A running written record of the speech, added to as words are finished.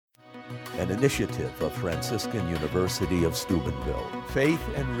an initiative of Franciscan University of Steubenville.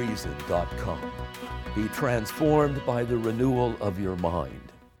 Faithandreason.com. Be transformed by the renewal of your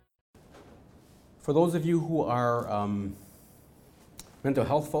mind. For those of you who are mental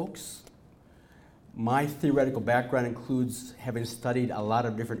health folks, my theoretical background includes having studied a lot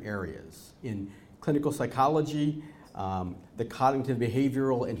of different areas. In clinical psychology, the cognitive,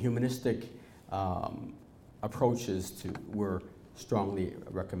 behavioral, and humanistic approaches were strongly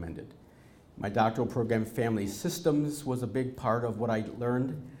recommended. My doctoral program, Family Systems, was a big part of what I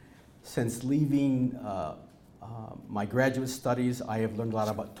learned. Since leaving my graduate studies, I have learned a lot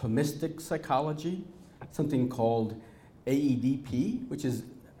about Thomistic psychology, something called AEDP, which is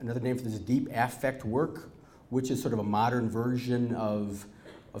another name for this deep affect work, which is sort of a modern version of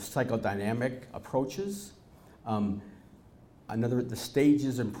psychodynamic approaches. The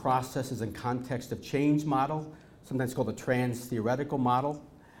stages and processes and context of change model, sometimes called the trans-theoretical model.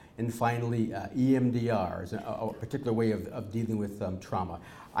 And finally, EMDR is a particular way of dealing with trauma.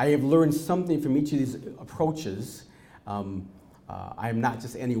 I have learned something from each of these approaches. I am not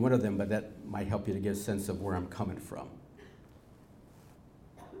just any one of them, but that might help you to get a sense of where I'm coming from.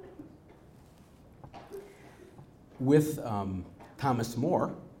 With Thomas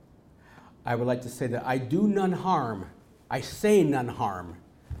More, I would like to say that I do none harm. I say none harm.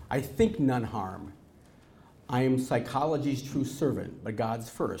 I think none harm. I am psychology's true servant, but God's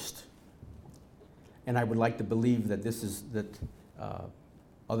first. And I would like to believe that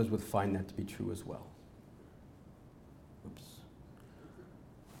others would find that to be true as well. Oops.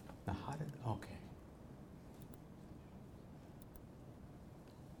 Now okay.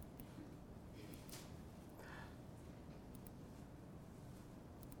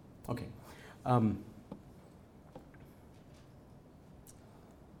 Okay.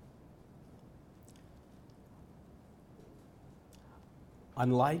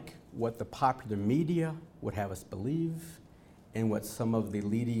 Unlike what the popular media would have us believe, and what some of the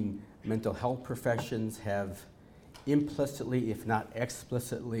leading mental health professions have implicitly, if not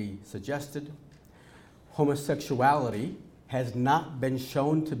explicitly, suggested, homosexuality has not been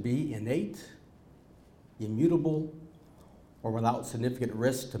shown to be innate, immutable, or without significant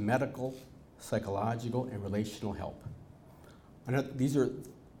risk to medical, psychological, and relational help. These are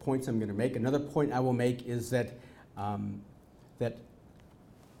points I'm going to make. Another point I will make is that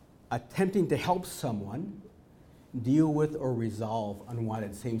attempting to help someone deal with or resolve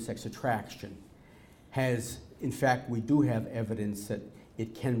unwanted same-sex attraction in fact, we do have evidence that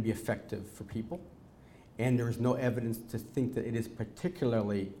it can be effective for people, and there is no evidence to think that it is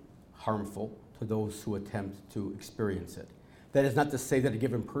particularly harmful to those who attempt to experience it. That is not to say that a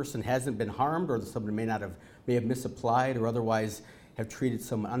given person hasn't been harmed, or that someone may have misapplied or otherwise have treated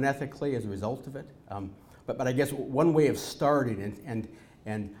someone unethically as a result of it. But I guess one way of starting,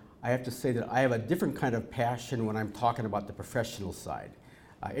 and I have to say that I have a different kind of passion when I'm talking about the professional side.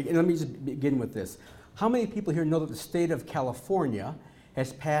 And let me just begin with this. How many people here know that the state of California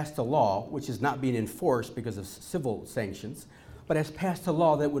has passed a law, which is not being enforced because of civil sanctions, but has passed a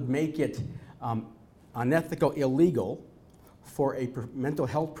law that would make it unethical, illegal for a mental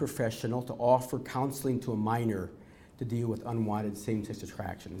health professional to offer counseling to a minor to deal with unwanted same-sex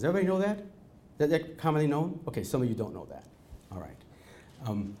attraction. Does everybody know that? Is that commonly known? Okay, some of you don't know that. All right.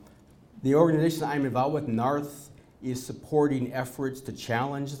 The organization I'm involved with, NARTH, is supporting efforts to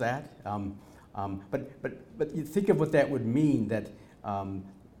challenge that. But you think of what that would mean, that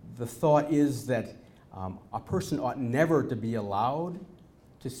the thought is that a person ought never to be allowed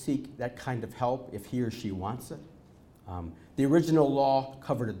to seek that kind of help if he or she wants it. The original law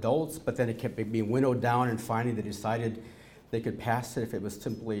covered adults, but then it kept being winnowed down, and finally they decided they could pass it if it was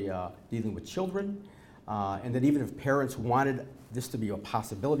simply dealing with children. And that even if parents wanted this to be a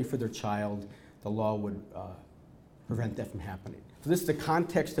possibility for their child, the law would prevent that from happening. So this is the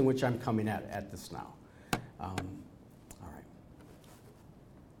context in which I'm coming at this now. All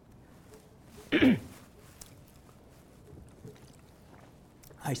right.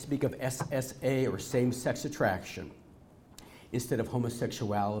 I speak of SSA, or same-sex attraction, instead of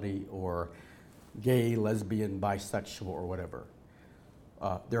homosexuality or gay, lesbian, bisexual, or whatever.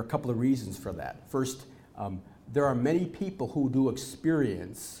 There are a couple of reasons for that. First, there are many people who do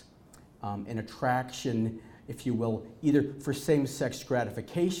experience an attraction, if you will, either for same-sex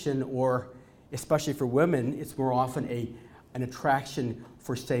gratification, or, especially for women, it's more often an attraction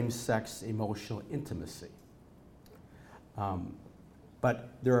for same-sex emotional intimacy. But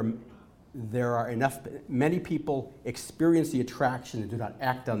there are many people experience the attraction and do not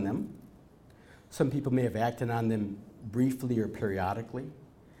act on them. Some people may have acted on them briefly or periodically.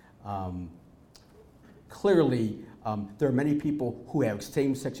 Clearly, There are many people who have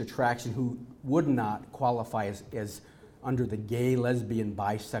same-sex attraction who would not qualify as under the gay, lesbian,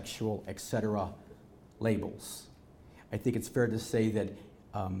 bisexual, etc. labels. I think it's fair to say that,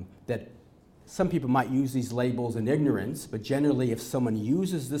 that some people might use these labels in ignorance, but generally if someone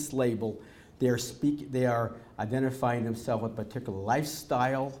uses this label, they are identifying themselves with a particular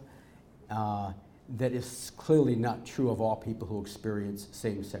lifestyle that is clearly not true of all people who experience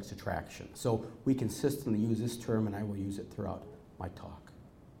same-sex attraction. So we consistently use this term, and I will use it throughout my talk.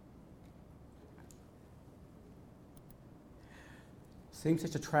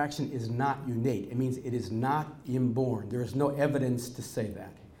 Same-sex attraction is not innate. It means it is not inborn. There is no evidence to say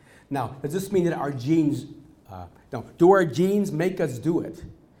that. Now, does this mean that our genes, do our genes make us do it?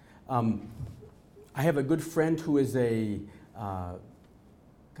 I have a good friend who is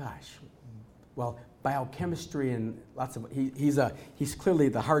biochemistry and lots of, he's clearly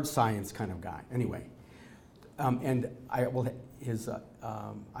the hard science kind of guy. Anyway, and I will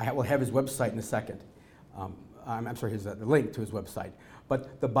have his website in a second. I'm sorry, the link to his website.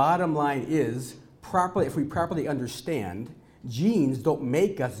 But the bottom line is, if we properly understand, genes don't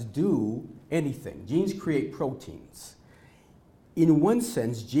make us do anything. Genes create proteins. In one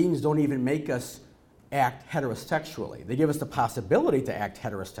sense, genes don't even make us act heterosexually. They give us the possibility to act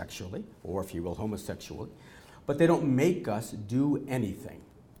heterosexually, or if you will, homosexually, but they don't make us do anything.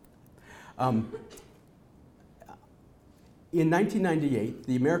 In 1998,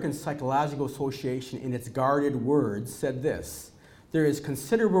 the American Psychological Association, in its guarded words, said this: there is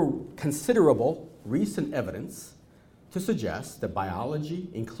considerable recent evidence to suggest that biology,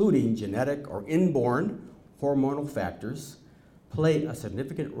 including genetic or inborn hormonal factors, play a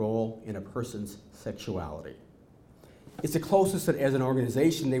significant role in a person's sexuality. It's the closest that as an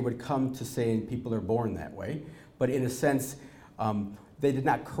organization they would come to saying people are born that way, but in a sense, they did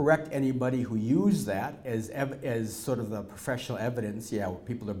not correct anybody who used that as sort of the professional evidence, yeah,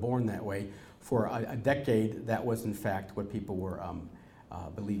 people are born that way. For a decade, that was in fact what people were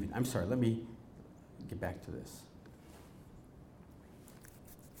believing. I'm sorry, let me get back to this.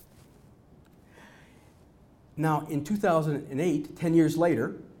 Now, in 2008, 10 years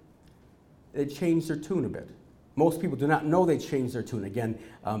later, they changed their tune a bit. Most people do not know they changed their tune. Again,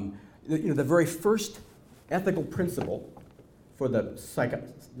 the very first ethical principle for the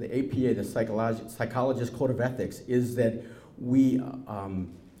APA, the Psychologist Code of Ethics, is that we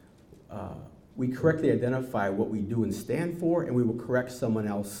correctly identify what we do and stand for, and we will correct someone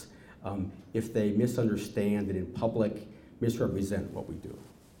else if they misunderstand and in public misrepresent what we do.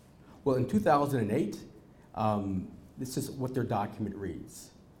 Well, in 2008, this is what their document reads.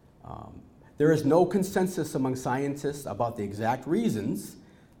 There is no consensus among scientists about the exact reasons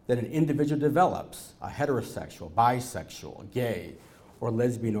that an individual develops a heterosexual, bisexual, gay, or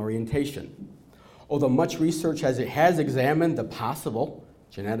lesbian orientation. Although much research has examined the possible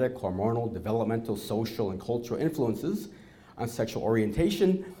genetic, hormonal, developmental, social, and cultural influences on sexual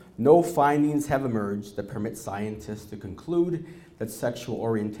orientation, no findings have emerged that permit scientists to conclude that sexual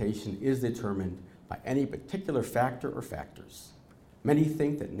orientation is determined by any particular factor or factors. Many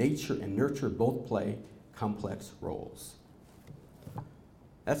think that nature and nurture both play complex roles.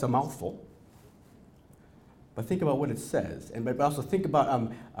 That's a mouthful, but think about what it says. And but also think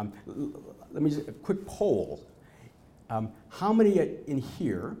about, let me just, a quick poll. How many in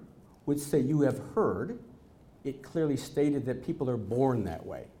here would say you have heard it clearly stated that people are born that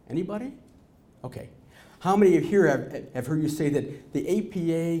way? Anybody? Okay. How many of here have heard you say that the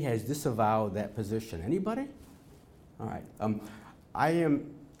APA has disavowed that position? Anybody? All right. I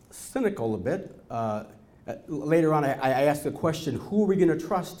am cynical a bit. Later on, I asked the question, who are we going to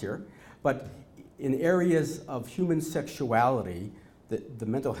trust here? But in areas of human sexuality, the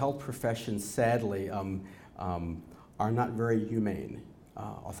mental health profession, sadly, are not very humane,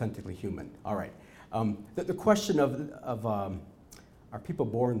 authentically human. All right. The question of are people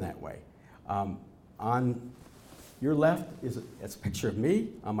born that way? On your left is a picture of me.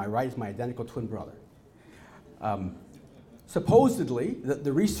 On my right is my identical twin brother. Supposedly,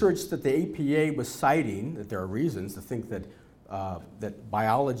 the research that the APA was citing, that there are reasons to think that that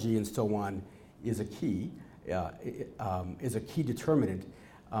biology and so on is a key determinant,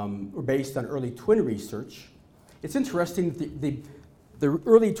 were based on early twin research. It's interesting that the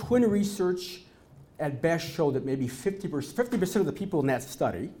early twin research at best showed that maybe 50% of the people in that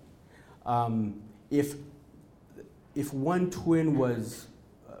study, if one twin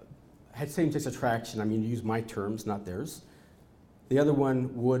had same-sex attraction, I mean, use my terms, not theirs, the other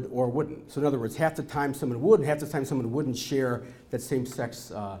one would or wouldn't. So in other words, half the time someone would, and half the time someone wouldn't share that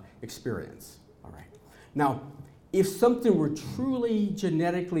same-sex experience. All right. Now, if something were truly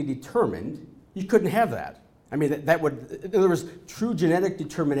genetically determined, you couldn't have that. I mean, that would, in other words, true genetic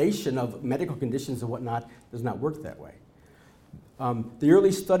determination of medical conditions and whatnot does not work that way. The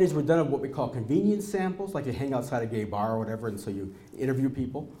early studies were done of what we call convenience samples, like you hang outside a gay bar or whatever, and so you interview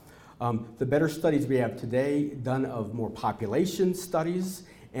people. The better studies we have today done of more population studies,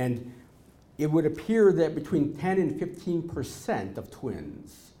 and it would appear that between 10 and 15% of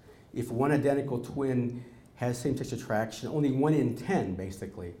twins, if one identical twin has same-sex attraction, only 1 in 10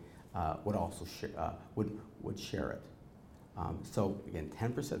 basically would also would share it. So again,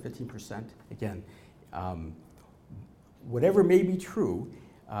 10%, 15%. Again, whatever may be true,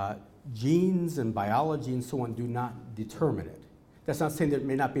 genes and biology and so on do not determine it. That's not saying that it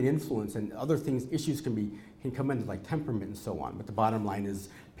may not be an influence, and other things, issues can come in like temperament and so on. But the bottom line is,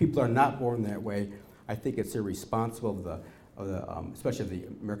 people are not born that way. I think it's irresponsible of especially the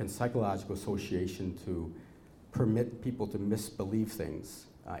American Psychological Association to permit people to misbelieve things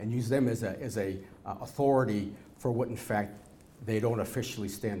and use them as a authority for what in fact they don't officially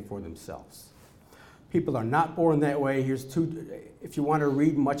stand for themselves. People are not born that way. Here's if you want to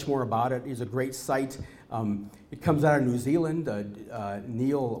read much more about it, here's a great site. It comes out of New Zealand.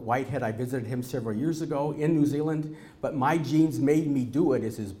 Neil Whitehead, I visited him several years ago in New Zealand, but My Genes Made Me Do It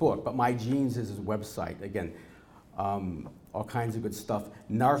is his book, but My Genes is his website. Again, all kinds of good stuff.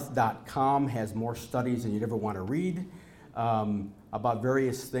 Narth.com has more studies than you'd ever want to read about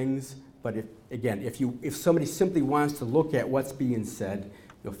various things, but if somebody simply wants to look at what's being said,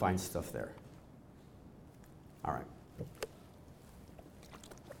 you'll find stuff there. All right.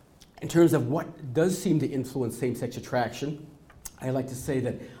 In terms of what does seem to influence same-sex attraction, I like to say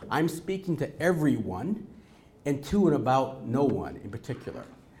that I'm speaking to everyone and to and about no one in particular.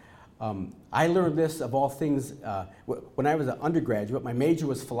 I learned this, of all things, when I was an undergraduate. My major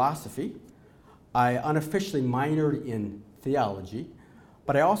was philosophy. I unofficially minored in theology,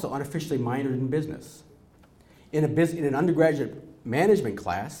 but I also unofficially minored in business. In an undergraduate management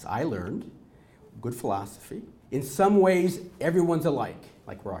class, I learned good philosophy. In some ways, everyone's alike,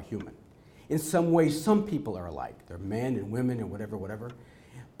 like we're all human. In some ways, some people are alike. They're men and women and whatever.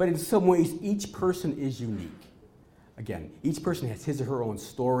 But in some ways, each person is unique. Again, each person has his or her own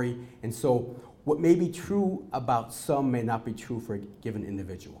story, and so what may be true about some may not be true for a given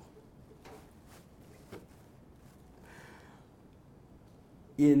individual.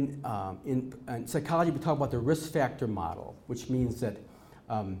 In psychology, we talk about the risk factor model, which means that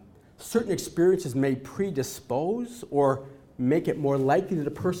certain experiences may predispose or make it more likely that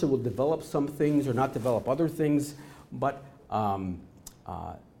a person will develop some things or not develop other things, but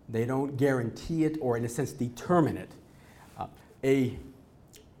they don't guarantee it or, in a sense, determine it.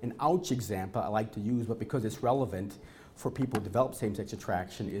 An ouch example I like to use, but because it's relevant for people who develop same-sex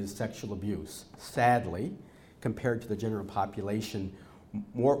attraction, is sexual abuse. Sadly, compared to the general population,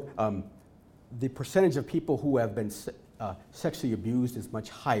 the percentage of people who have been sexually abused is much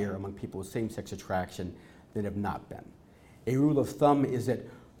higher among people with same-sex attraction than have not been. A rule of thumb is that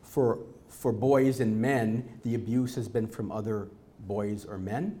for boys and men, the abuse has been from other boys or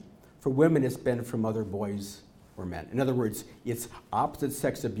men. For women, it's been from other boys or men. In other words, it's opposite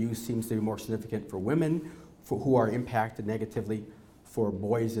sex abuse seems to be more significant for women who are impacted negatively. For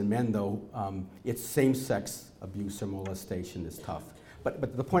boys and men, though, it's same-sex abuse or molestation is tough.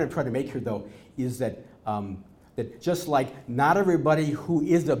 But the point I'm trying to make here, though, is that that just like not everybody who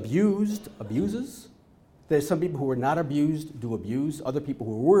is abused abuses, there's some people who are not abused do abuse, other people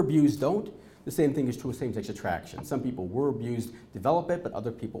who were abused don't. The same thing is true with same-sex attraction. Some people were abused, develop it, but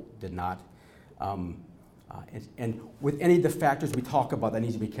other people did not. And with any of the factors we talk about, that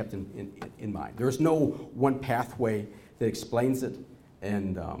needs to be kept in mind. There is no one pathway that explains it,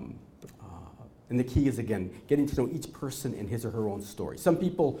 and the key is, again, getting to know each person and his or her own story. Some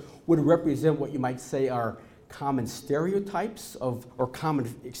people would represent what you might say are common stereotypes or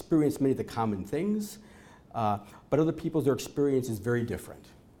common experience many of the common things, but other people's their experience is very different.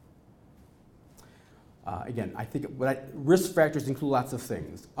 Again, I think risk factors include lots of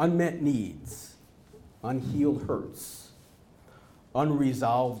things: unmet needs, unhealed hurts,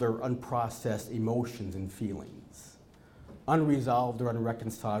 unresolved or unprocessed emotions and feelings, unresolved or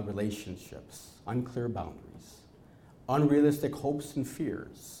unreconciled relationships, unclear boundaries, unrealistic hopes and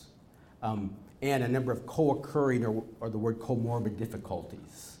fears, and a number of co-occurring or the word comorbid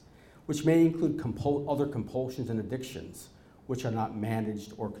difficulties, which may include other compulsions and addictions which are not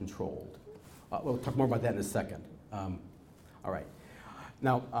managed or controlled. We'll talk more about that in a second. All right.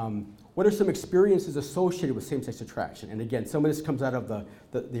 Now, what are some experiences associated with same-sex attraction? And again, some of this comes out of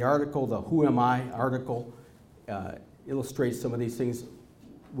the article, the Who Am I article, illustrates some of these things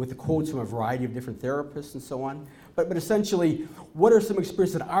with the quotes from a variety of different therapists and so on. But essentially, what are some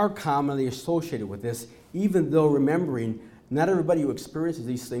experiences that are commonly associated with this? even though remembering not everybody who experiences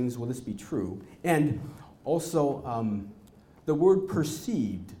these things will this be true. And also, the word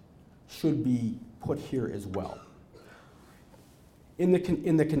perceived should be put here as well. In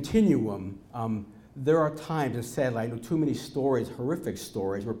the continuum, there are times, and sadly, I know too many stories, horrific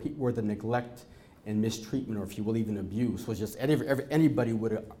stories, where the neglect and mistreatment, or if you will, even abuse, was just anybody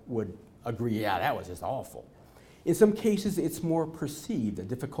would agree, yeah, that was just awful. In some cases, it's more perceived, a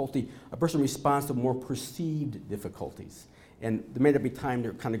difficulty. A person responds to more perceived difficulties. And there may not be time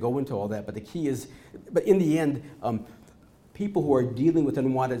to kind of go into all that, but the key is, but in the end, people who are dealing with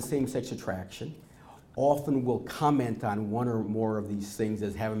unwanted same-sex attraction often will comment on one or more of these things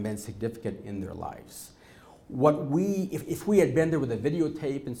as having been significant in their lives. If we had been there with a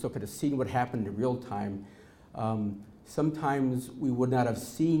videotape and so could have seen what happened in real time, sometimes we would not have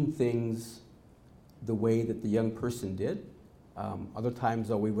seen things the way that the young person did. Other times,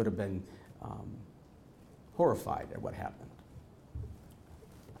 though, we would have been horrified at what happened.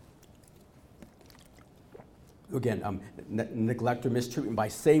 Again, neglect or mistreatment by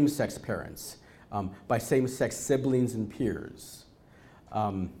same-sex parents, by same-sex siblings and peers.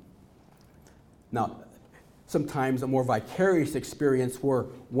 Now, sometimes a more vicarious experience where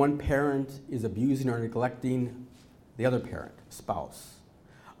one parent is abusing or neglecting the other parent, spouse.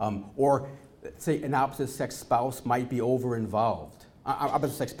 Or, say, an opposite-sex spouse might be over-involved.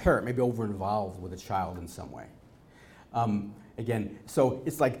 Opposite-sex parent may be over-involved with a child in some way. Again, so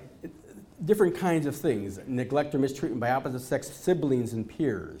it's like different kinds of things, neglect or mistreatment by opposite-sex siblings and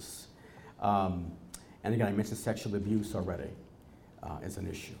peers. And again, I mentioned sexual abuse already as an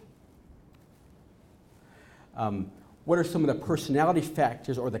issue. What are some of the personality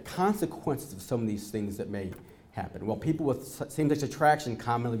factors or the consequences of some of these things that may happen? Well, people with same-sex attraction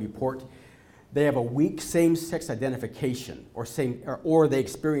commonly report they have a weak same-sex identification, or they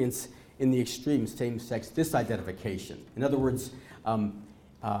experience, in the extreme, same-sex disidentification. In other words,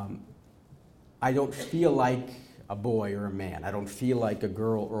 I don't feel like a boy or a man. I don't feel like a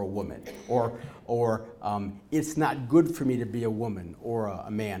girl or a woman. Or it's not good for me to be a woman or a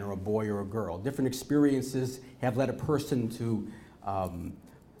man or a boy or a girl. Different experiences have led a person to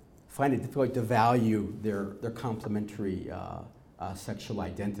find it difficult to value their complementary sexual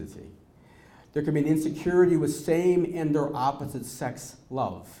identity. There can be an insecurity with same and or opposite sex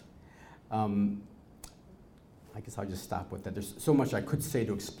love. I guess I'll just stop with that. There's so much I could say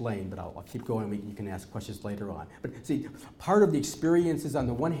to explain, but I'll keep going. You can ask questions later on. But see, part of the experience is, on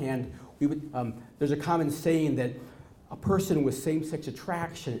the one hand, there's a common saying that a person with same-sex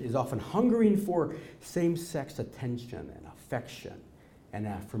attraction is often hungering for same-sex attention and affection and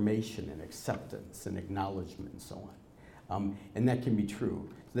affirmation and acceptance and acknowledgement and so on. And that can be true.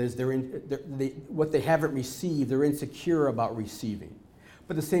 What they haven't received, they're insecure about receiving.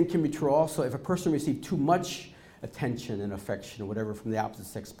 But the same can be true also if a person received too much attention and affection or whatever from the opposite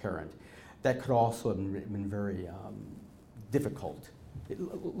sex parent. That could also have been very difficult. It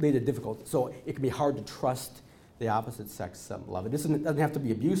made it difficult. So it can be hard to trust the opposite sex love. It doesn't have to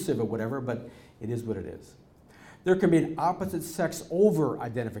be abusive or whatever, but it is what it is. There can be an opposite sex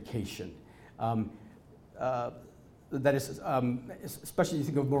over-identification. That is, especially you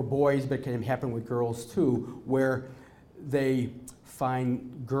think of more boys, but it can happen with girls too, where they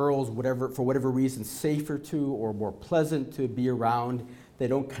find girls, for whatever reason, safer to or more pleasant to be around. They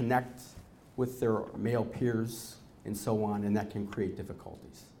don't connect with their male peers and so on, and that can create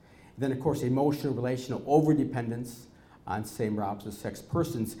difficulties. Then, of course, emotional relational overdependence on same or opposite sex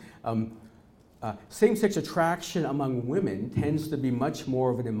persons. Same-sex attraction among women tends to be much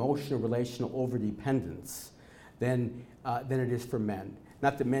more of an emotional relational overdependence than it is for men.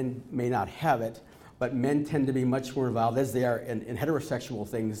 Not that men may not have it, but men tend to be much more involved, as they are in heterosexual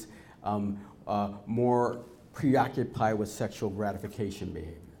things, more preoccupied with sexual gratification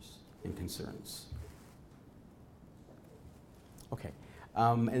behaviors and concerns. Okay,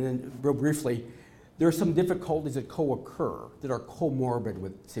 and then real briefly, there are some difficulties that co-occur, that are comorbid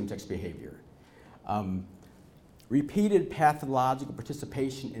with same-sex behavior. Repeated pathological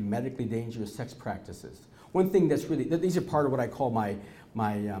participation in medically dangerous sex practices. One thing that's really, these are part of what I call my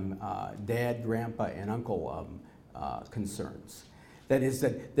dad, grandpa, and uncle concerns. That is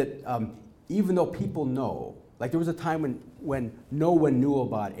that even though people know, like there was a time when no one knew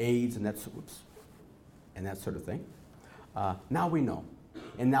about AIDS and that sort of thing. Now we know.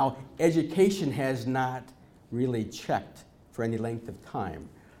 And now education has not really checked for any length of time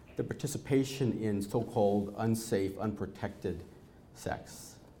the participation in so-called unsafe, unprotected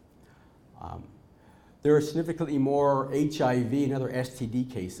sex. There are significantly more HIV and other STD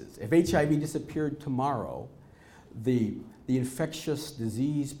cases. If HIV disappeared tomorrow, the infectious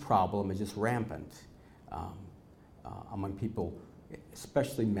disease problem is just rampant. among people,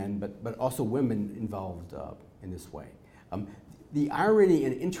 especially men, but also women involved in this way. The irony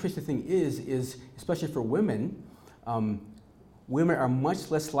and interesting thing is especially for women, women are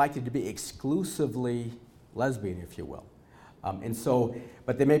much less likely to be exclusively lesbian, if you will.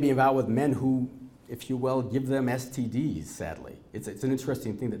 But they may be involved with men who, if you will, give them STDs, sadly. It's an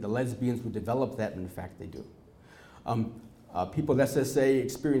interesting thing that the lesbians would develop that, and in fact they do. People with SSA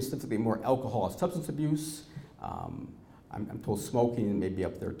experience significantly more alcohol and substance abuse. I'm told smoking may be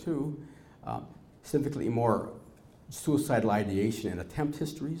up there too. Significantly more suicidal ideation and attempt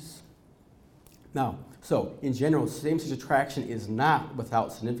histories. Now, so in general, same-sex attraction is not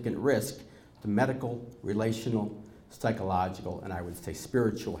without significant risk to medical, relational, psychological, and I would say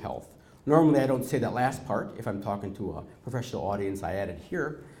spiritual health. Normally I don't say that last part. If I'm talking to a professional audience, I add it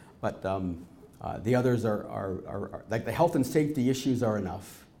here, but the others are like the health and safety issues are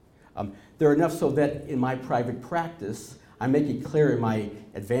enough. They're enough so that in my private practice, I make it clear in my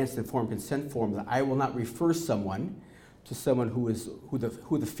advanced informed consent form that I will not refer someone to someone who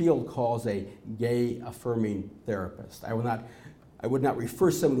the field calls a gay affirming therapist. I would not refer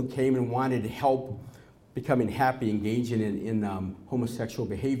someone who came and wanted help becoming happy, engaging in homosexual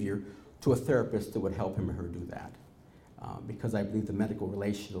behavior to a therapist that would help him or her do that. Because I believe the medical,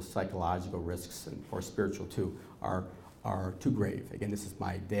 relational, psychological risks, or spiritual too, are too grave. Again, this is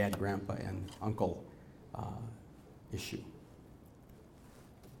my dad, grandpa, and uncle issue.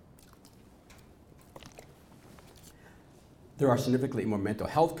 There are significantly more mental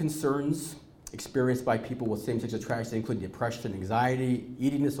health concerns experienced by people with same-sex attraction, including depression, anxiety,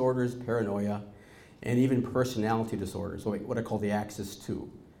 eating disorders, paranoia, and even personality disorders, so what I call the Axis 2.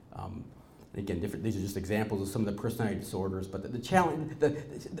 Again, these are just examples of some of the personality disorders, but the challenge,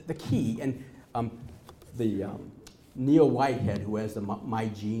 the key, and the Neil Whitehead, who has the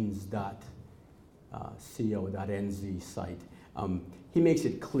mygenes.co.nz site, he makes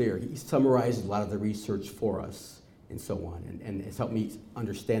it clear. He summarizes a lot of the research for us and so on, and it's helped me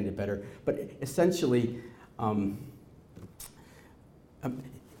understand it better. But essentially,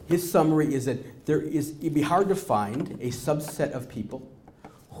 his summary is that it'd be hard to find a subset of people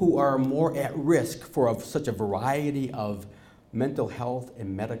who are more at risk for such a variety of mental health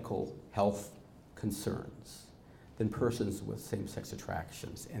and medical health concerns than persons with same-sex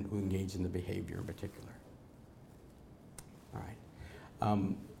attractions and who engage in the behavior in particular. All right.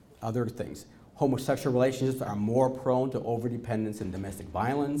 Other things. Homosexual relationships are more prone to overdependence and domestic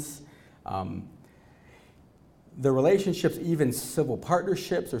violence. The relationships, even civil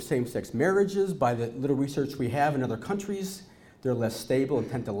partnerships or same-sex marriages, by the little research we have in other countries, they're less stable and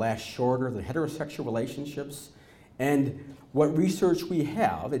tend to last shorter than heterosexual relationships. And what research we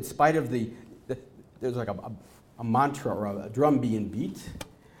have, in spite of there's like a mantra or a drum being beat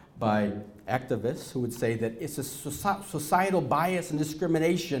by activists who would say that it's a societal bias and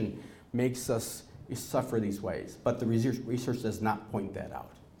discrimination makes us suffer these ways. But the research does not point that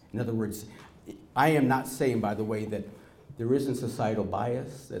out. In other words, I am not saying, by the way, that there isn't societal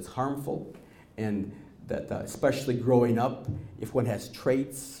bias that's harmful, and that especially growing up, if one has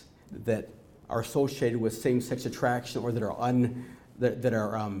traits that are associated with same-sex attraction or that are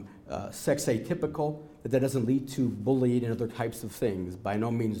sex atypical, that doesn't lead to bullying and other types of things. By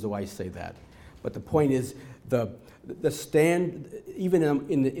no means do I say that. But the point is, even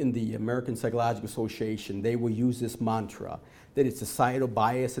in the American Psychological Association, they will use this mantra that it's societal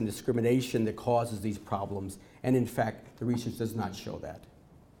bias and discrimination that causes these problems, and in fact, the research does not show that.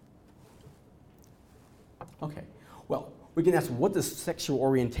 Okay, well, we can ask, what does sexual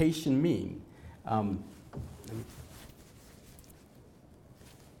orientation mean? The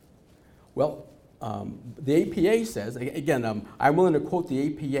APA says, again, I'm willing to quote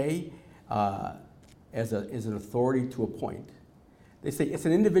the APA as an authority to a point. They say it's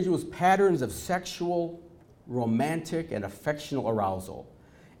an individual's patterns of sexual, romantic, and affectional arousal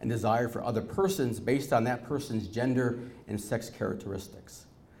and desire for other persons based on that person's gender and sex characteristics.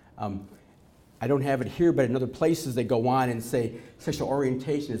 I don't have it here, but in other places they go on and say sexual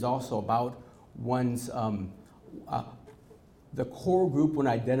orientation is also about one's, the core group one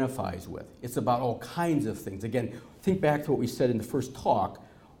identifies with. It's about all kinds of things. Again, think back to what we said in the first talk,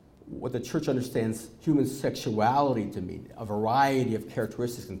 what the church understands human sexuality to mean, a variety of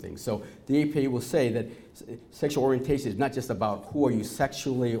characteristics and things. So the APA will say that sexual orientation is not just about who are you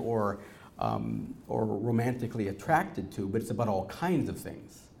sexually or romantically attracted to, but it's about all kinds of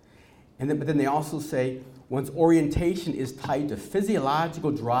things. But then they also say one's orientation is tied to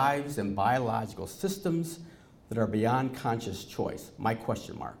physiological drives and biological systems that are beyond conscious choice,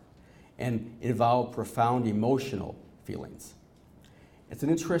 and involve profound emotional feelings. It's an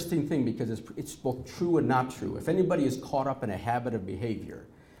interesting thing because it's both true and not true. If anybody is caught up in a habit of behavior,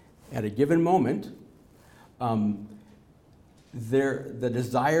 at a given moment, the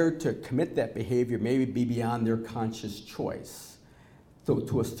desire to commit that behavior may be beyond their conscious choice. So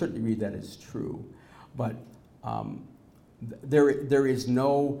to a certain degree that is true. But there is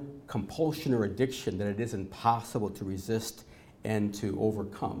no compulsion or addiction that it isn't possible to resist and to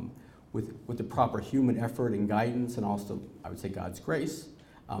overcome with the proper human effort and guidance, and also, I would say, God's grace.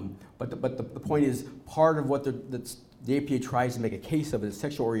 But the point is, part of what the APA tries to make a case of is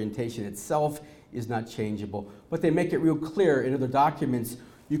sexual orientation itself is not changeable, but they make it real clear in other documents.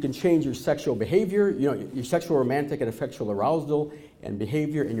 You can change your sexual behavior, your sexual romantic and affectional arousal and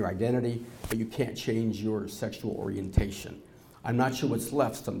behavior and your identity, but you can't change your sexual orientation. I'm not sure what's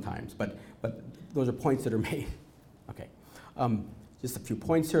left sometimes, but those are points that are made. Okay. Just a few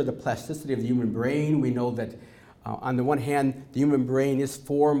points here. The plasticity of the human brain. We know that on the one hand, the human brain is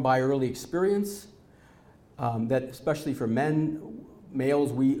formed by early experience, that especially for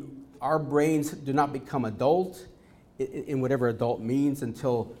males, our brains do not become adult in whatever adult means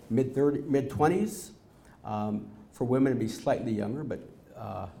until mid-20s. For women, it'd be slightly younger, but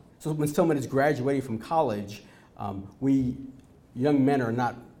so when someone is graduating from college, we young men are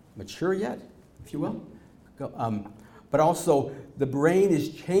not mature yet, if you will. But also, the brain is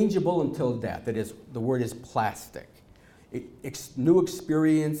changeable until death. That is, the word is plastic. New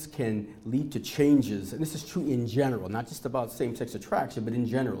experience can lead to changes, and this is true in general, not just about same-sex attraction, but in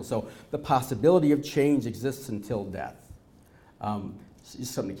general. So the possibility of change exists until death. It's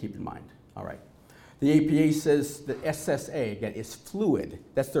something to keep in mind. All right. The APA says that SSA, again, is fluid.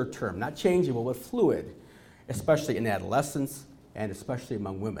 That's their term. Not changeable, but fluid, especially in adolescence and especially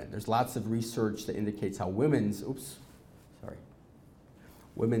among women. There's lots of research that indicates how women's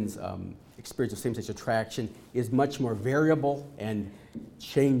experience of same-sex attraction is much more variable and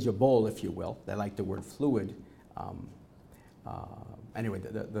changeable, if you will. I like the word fluid. Anyway,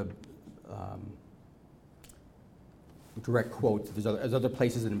 the direct quotes, there's other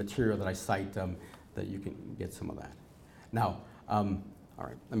places in the material that I cite that you can get some of that. Now, all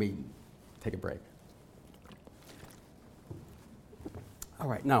right, let me take a break. All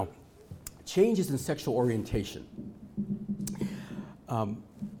right, now, changes in sexual orientation.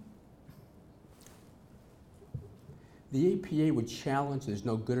 The APA would challenge there's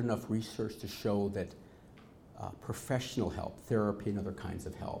no good enough research to show that professional help, therapy, and other kinds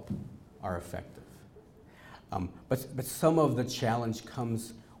of help are effective. But some of the challenge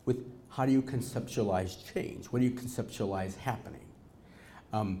comes with how do you conceptualize change? What do you conceptualize happening?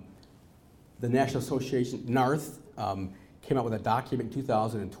 The National Association, NARTH, came out with a document in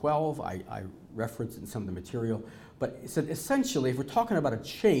 2012. I referenced it in some of the material. But it said essentially, if we're talking about a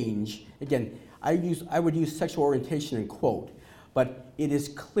change, again, I would use sexual orientation in quote, but it is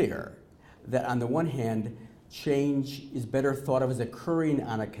clear that on the one hand, change is better thought of as occurring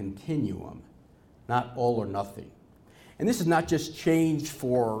on a continuum, not all or nothing. And this is not just change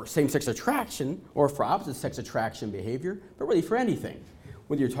for same-sex attraction or for opposite-sex attraction behavior, but really for anything.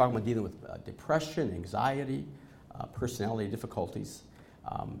 Whether you're talking about dealing with depression, anxiety, personality difficulties,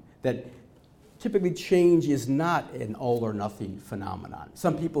 that typically change is not an all or nothing phenomenon.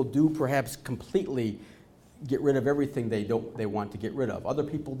 Some people do perhaps completely get rid of everything they want to get rid of. Other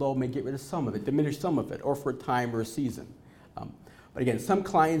people, though, may get rid of some of it, diminish some of it, or for a time or a season. But again, some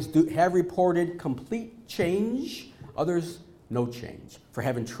clients have reported complete change, others no change, for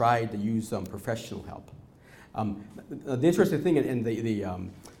having tried to use professional help. The interesting thing, and the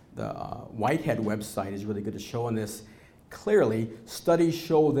Whitehead website is really good to show on this. Clearly, studies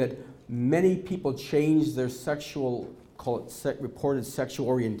show that many people change their reported sexual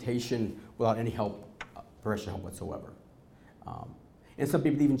orientation without any help, professional help whatsoever. And some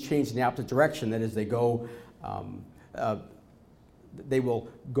people even change in the opposite direction. That is, they will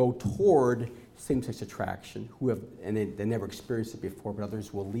go toward same-sex attraction, and they never experienced it before, but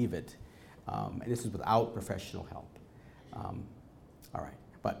others will leave it. And this is without professional help. All right,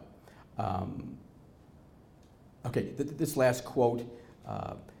 but okay, this last quote.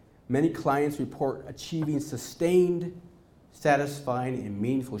 Many clients report achieving sustained, satisfying, and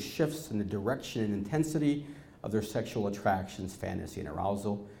meaningful shifts in the direction and intensity of their sexual attractions, fantasy, and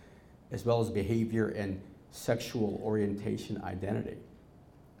arousal, as well as behavior and sexual orientation identity.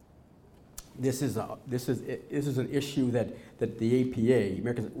 This is an issue that the APA,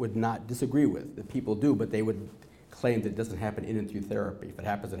 Americans, would not disagree with. The people do, but they would claim that it doesn't happen in and through therapy. If it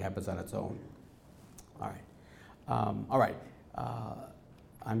happens on its own. All right.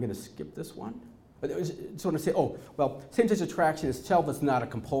 I'm going to skip this one. But I just want to say, same-sex attraction itself is not a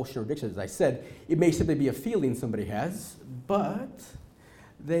compulsion or addiction. As I said, it may simply be a feeling somebody has, but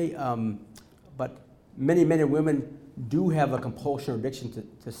But many men and women do have a compulsion or addiction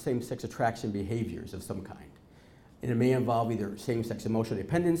to same-sex attraction behaviors of some kind. And it may involve either same-sex emotional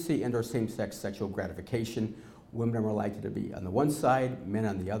dependency and or same-sex sexual gratification. Women are more likely to be on the one side, men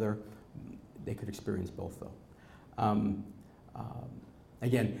on the other. They could experience both though.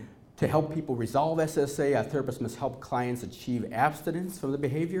 Again, to help people resolve SSA, a therapist must help clients achieve abstinence from the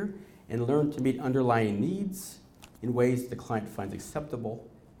behavior and learn to meet underlying needs in ways the client finds acceptable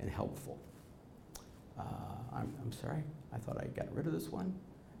and helpful. I'm sorry, I thought I got rid of this one.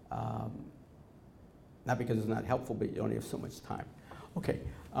 Not because it's not helpful, but you only have so much time. Okay,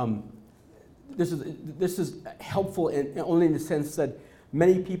 this is helpful only in the sense that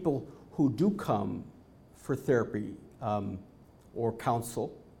many people who do come for therapy or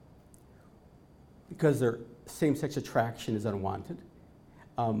counsel because their same-sex attraction is unwanted,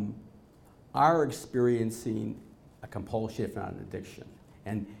 are experiencing a compulsion, if not an addiction.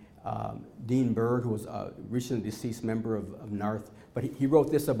 And Dean Bird, who was a recently deceased member of NARTH, but he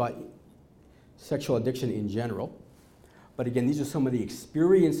wrote this about sexual addiction in general. But again, these are some of the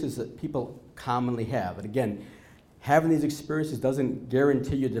experiences that people commonly have. And again, having these experiences doesn't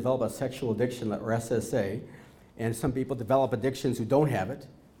guarantee you develop a sexual addiction or SSA. And some people develop addictions who don't have it,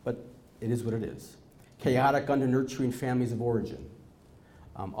 but it is what it is. Chaotic, under-nurturing families of origin.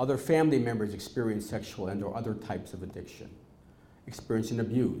 Other family members experience sexual and or other types of addiction. Experiencing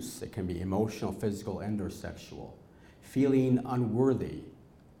abuse, it can be emotional, physical, and or sexual. Feeling unworthy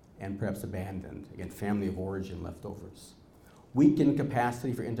and perhaps abandoned. Again, family of origin leftovers. Weakened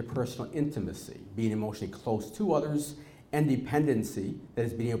capacity for interpersonal intimacy, being emotionally close to others, and dependency, that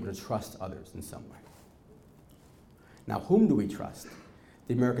is being able to trust others in some way. Now, whom do we trust?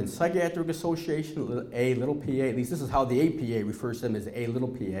 The American Psychiatric Association, A little PA, at least this is how the APA refers to them as A little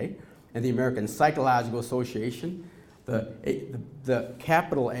PA, and the American Psychological Association. The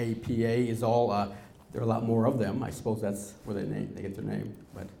capital APA is all, there are a lot more of them. I suppose that's where they get their name,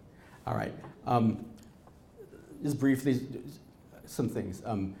 but all right. Just briefly, some things.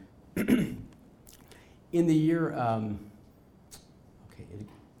 In the year,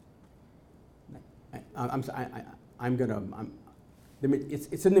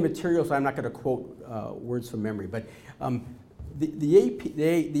 it's in the material, so I'm not going to quote words from memory, but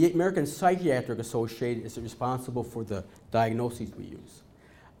the American Psychiatric Association is responsible for the diagnoses we use.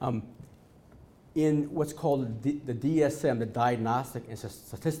 In what's called the DSM, the Diagnostic and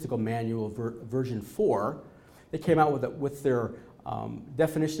Statistical Manual version 4, they came out with their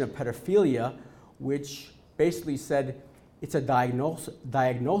definition of pedophilia, which basically said it's a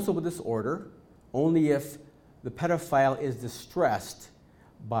diagnosable disorder only if the pedophile is distressed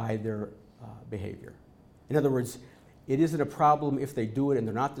by their behavior. In other words, it isn't a problem if they do it and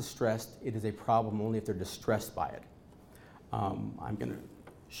they're not distressed. It is a problem only if they're distressed by it. I'm going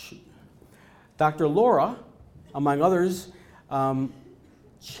to Dr. Laura, among others,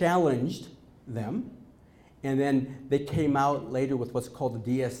 challenged them, and then they came out later with what's called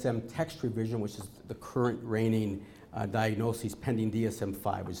the DSM text revision, which is the current reigning diagnoses pending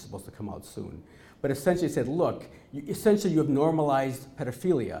DSM-5, which is supposed to come out soon. But essentially said, look, you have normalized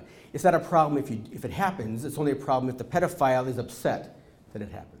pedophilia. It's not a problem if it happens. It's only a problem if the pedophile is upset that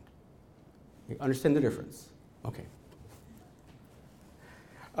it happened. You understand the difference? Okay.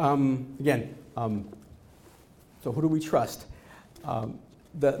 Again, so who do we trust?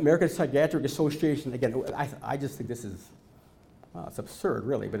 The American Psychiatric Association, again, I just think this is, it's absurd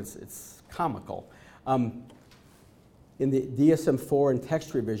really, but it's comical. In the DSM-4 and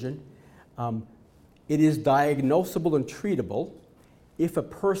text revision, it is diagnosable and treatable if a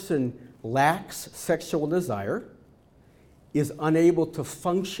person lacks sexual desire, is unable to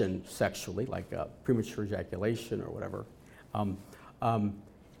function sexually, like premature ejaculation or whatever,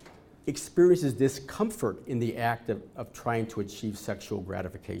 experiences discomfort in the act of trying to achieve sexual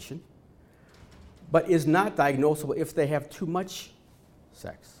gratification, but is not diagnosable if they have too much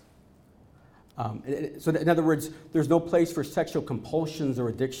sex. So in other words, there's no place for sexual compulsions or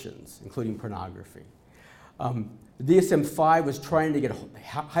addictions, including pornography. The DSM-5 was trying to get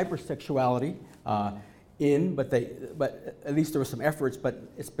hypersexuality in, but at least there were some efforts, but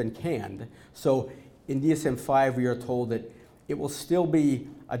it's been canned. So in DSM-5, we are told that it will still be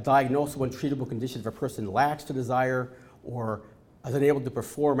a diagnosable and treatable condition if a person lacks the desire or is unable to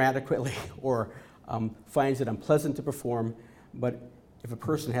perform adequately or finds it unpleasant to perform, but if a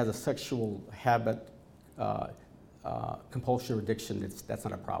person has a sexual habit, compulsion or addiction, that's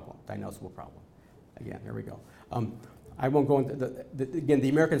not a problem, diagnosable problem. Again, there we go. I won't go into the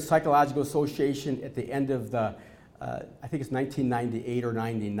American Psychological Association at the end of I think it's 1998 or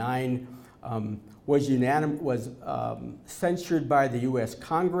 99, was censured by the U.S.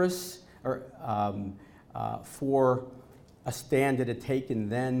 Congress for a stand it had taken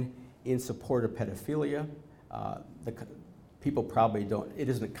then in support of pedophilia. People probably don't, it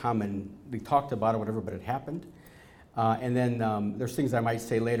isn't commonly talked about or whatever, but it happened. And then there's things I might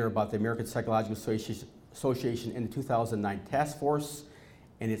say later about the American Psychological Association in the 2009 task force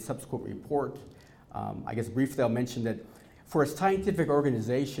and its subsequent report. I guess briefly I'll mention that for a scientific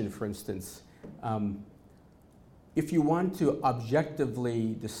organization, for instance, if you want to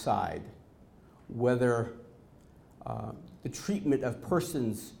objectively decide whether the treatment of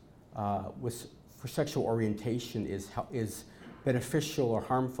persons for sexual orientation is beneficial or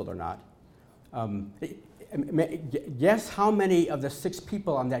harmful or not, guess how many of the 6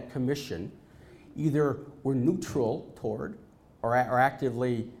 people on that commission either were neutral toward or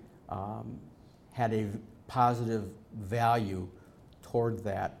actively had a positive value toward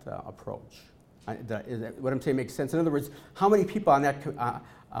that approach. What I'm saying makes sense. In other words, how many people on that,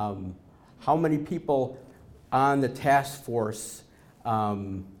 how many people on the task force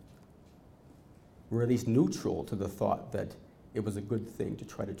were at least neutral to the thought that it was a good thing to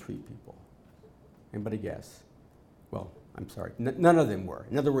try to treat people? Anybody guess? Well, I'm sorry, none of them were.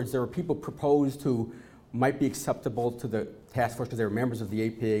 In other words, there were people proposed who might be acceptable to the task force because they were members of the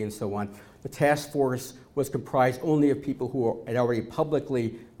APA and so on. The task force was comprised only of people who had already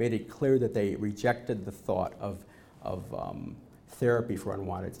publicly made it clear that they rejected the thought of therapy for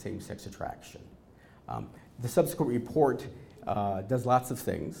unwanted same-sex attraction. The subsequent report does lots of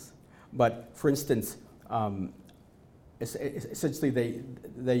things, but for instance, essentially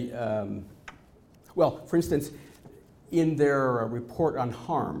well, for instance, in their report on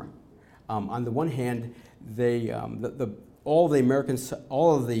harm, on the one hand, all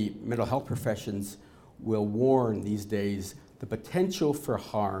of the mental health professions will warn these days the potential for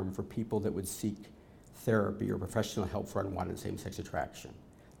harm for people that would seek therapy or professional help for unwanted same-sex attraction.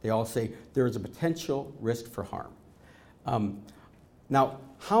 They all say there is a potential risk for harm. Now,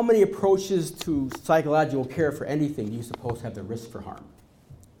 how many approaches to psychological care for anything do you suppose have the risk for harm?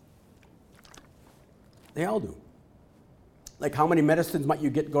 They all do. Like how many medicines might you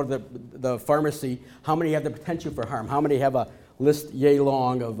go to the pharmacy, how many have the potential for harm? How many have a list yay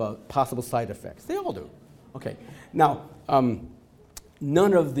long of possible side effects? They all do. Okay. Now,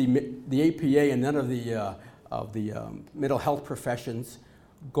 none of the APA and none of the mental health professions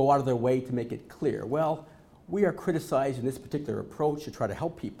go out of their way to make it clear. Well, we are criticizing this particular approach to try to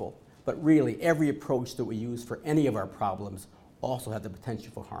help people, but really every approach that we use for any of our problems also has the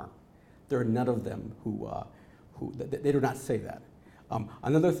potential for harm. There are none of them who they do not say that.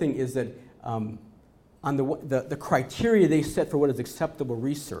 Another thing is that on the criteria they set for what is acceptable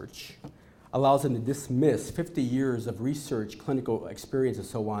research allows them to dismiss 50 years of research, clinical experience, and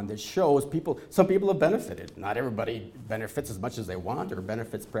so on that shows some people have benefited. Not everybody benefits as much as they want or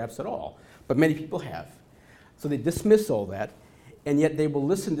benefits perhaps at all, but many people have. So they dismiss all that, and yet they will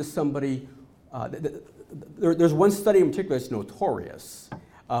listen to somebody. There's one study in particular that's notorious.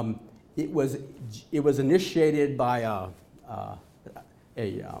 It was initiated by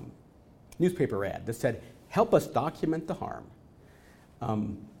a newspaper ad that said, "Help us document the harm."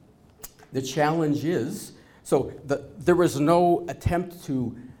 The challenge is, there was no attempt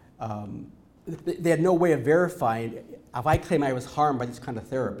to, they had no way of verifying, if I claim I was harmed by this kind of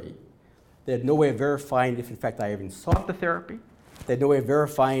therapy, they had no way of verifying if in fact I even sought the therapy. They had no way of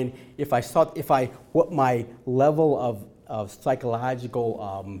verifying what my level of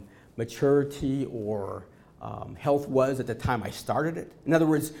psychological maturity or health was at the time I started it. In other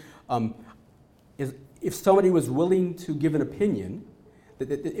words, if somebody was willing to give an opinion,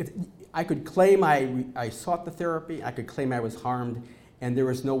 if I could claim I sought the therapy, I could claim I was harmed, and there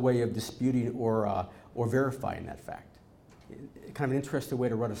was no way of disputing or verifying that fact. Kind of an interesting way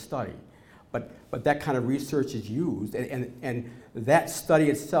to run a study. But that kind of research is used, and that study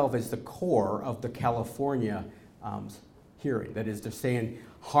itself is the core of the California hearing. That is, they're saying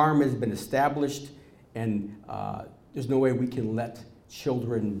harm has been established, and there's no way we can let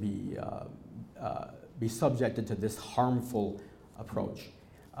children be subjected to this harmful approach.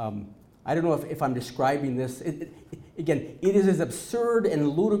 I don't know if I'm describing this. Again, it is as absurd and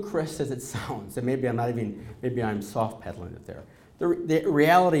ludicrous as it sounds, and maybe I'm soft pedaling it there. The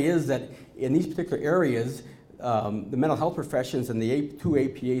reality is that in these particular areas, the mental health professions and the two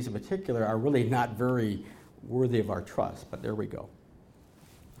APAs in particular are really not very worthy of our trust, but there we go.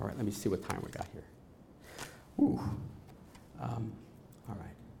 All right, let me see what time we got here. Ooh.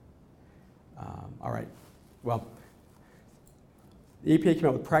 All right. Well, the APA came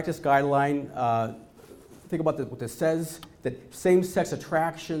out with a practice guideline. Think about what this says. that same-sex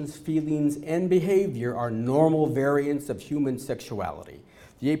attractions, feelings, and behavior are normal variants of human sexuality.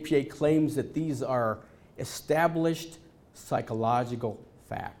 The APA claims that these are established psychological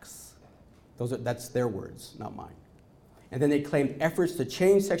facts. That's their words, not mine. And then they claim efforts to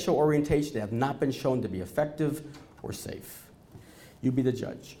change sexual orientation have not been shown to be effective or safe. You be the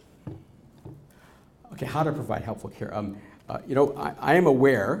judge. Okay, how to provide helpful care. I am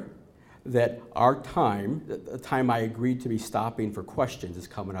aware that our time, the time I agreed to be stopping for questions, is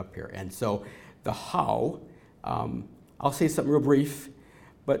coming up here. And so the how, I'll say something real brief,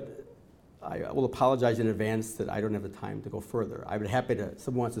 but I will apologize in advance that I don't have the time to go further. I would be happy to, if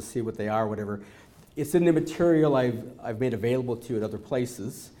someone wants to see what they are, whatever. It's in the material I've made available to you at other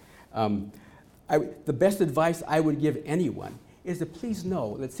places. The best advice I would give anyone is to please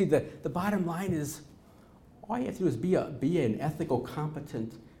know that, see, the bottom line is all you have to do is be an ethical,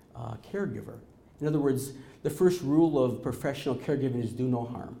 competent caregiver. In other words, the first rule of professional caregiving is do no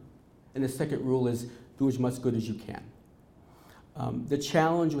harm. And the second rule is do as much good as you can. The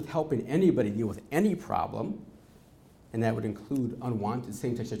challenge with helping anybody deal with any problem, and that would include unwanted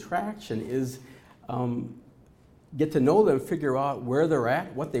same-sex attraction, is get to know them, figure out where they're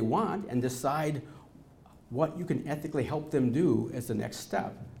at, what they want, and decide what you can ethically help them do as the next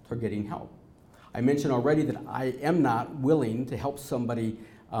step toward getting help. I mentioned already that I am not willing to help somebody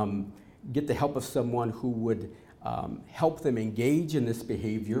get the help of someone who would help them engage in this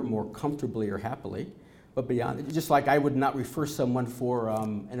behavior more comfortably or happily. But beyond, just like I would not refer someone for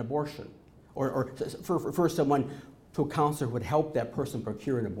an abortion, or refer someone to a counselor who would help that person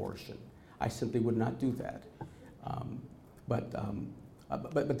procure an abortion. I simply would not do that. But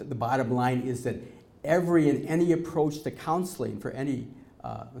the bottom line is that every and any approach to counseling for any,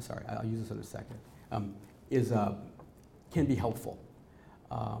 I'm sorry, I'll use this in a second, can be helpful.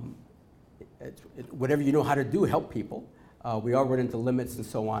 Whatever you know how to do, help people. We all run into limits and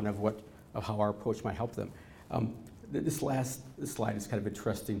so on of how our approach might help them. This slide is kind of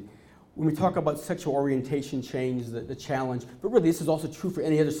interesting. When we talk about sexual orientation change, the challenge, but really this is also true for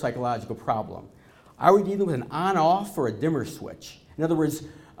any other psychological problem. Are we dealing with an on-off or a dimmer switch? In other words,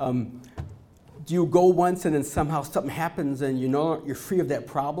 do you go once and then somehow something happens and you know you're free of that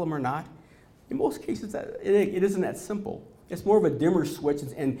problem or not? In most cases, it isn't that simple. It's more of a dimmer switch,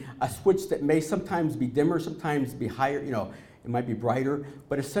 and a switch that may sometimes be dimmer, sometimes be higher, it might be brighter,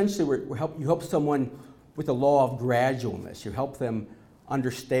 but essentially you help someone with the law of gradualness. You help them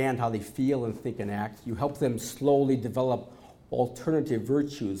understand how they feel and think and act. You help them slowly develop alternative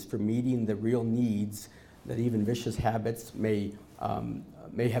virtues for meeting the real needs that even vicious habits may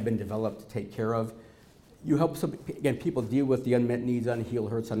have been developed to take care of. You help people deal with the unmet needs,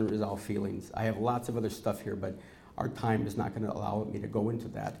 unhealed hurts, unresolved feelings. I have lots of other stuff here, but our time is not going to allow me to go into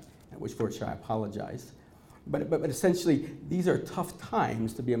that, which for which I apologize. But essentially, these are tough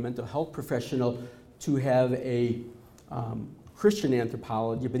times to be a mental health professional, to have a Christian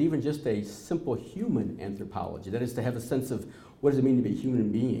anthropology, but even just a simple human anthropology. That is, to have a sense of what does it mean to be a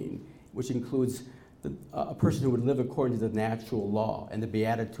human being, which includes a person who would live according to the natural law and the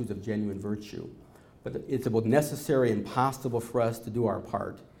beatitudes of genuine virtue. But it's both necessary and possible for us to do our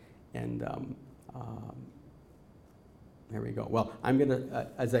part. And there we go. Well, I'm going to,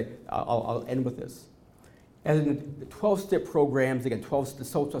 I'll end with this. As in the 12-step programs, again,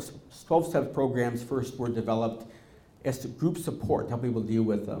 12-step programs first were developed as to group support to help people deal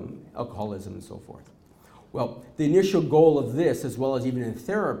with alcoholism and so forth. Well, the initial goal of this, as well as even in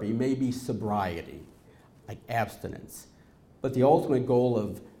therapy, may be sobriety, like abstinence. But the ultimate goal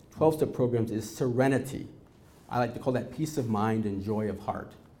of 12-step programs is serenity. I like to call that peace of mind and joy of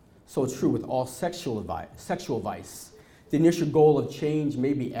heart. So it's true with all sexual vice. The initial goal of change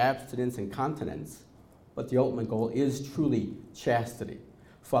may be abstinence and continence, but the ultimate goal is truly chastity.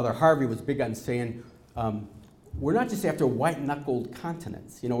 Father Harvey was big on saying, we're not just after white-knuckled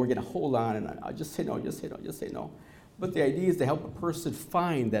continence. We're going to hold on and I'll just say no, just say no, just say no. But the idea is to help a person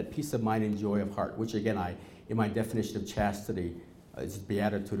find that peace of mind and joy of heart, which again, in my definition of chastity, is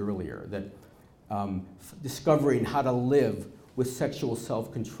beatitude earlier, that discovering how to live with sexual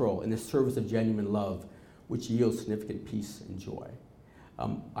self-control in the service of genuine love, which yields significant peace and joy.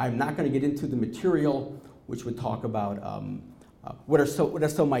 I'm not going to get into the material, which would talk about what are some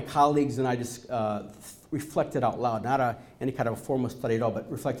of my colleagues and I just reflected out loud, not any kind of a formal study at all, but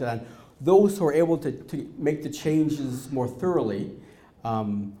reflected on those who are able to make the changes more thoroughly,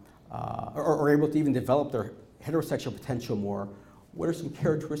 or able to even develop their heterosexual potential more. What are some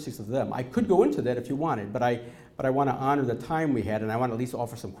characteristics of them? I could go into that if you wanted, but I want to honor the time we had, and I want to at least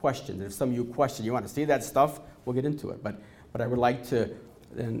offer some questions. And if some of you question, you want to see that stuff, we'll get into it. But I would like to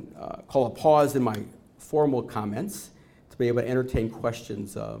then call a pause in my formal comments to be able to entertain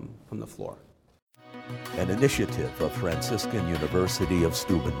questions from the floor. An initiative of Franciscan University of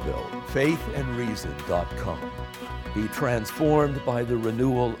Steubenville. Faithandreason.com. Be transformed by the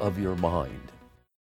renewal of your mind.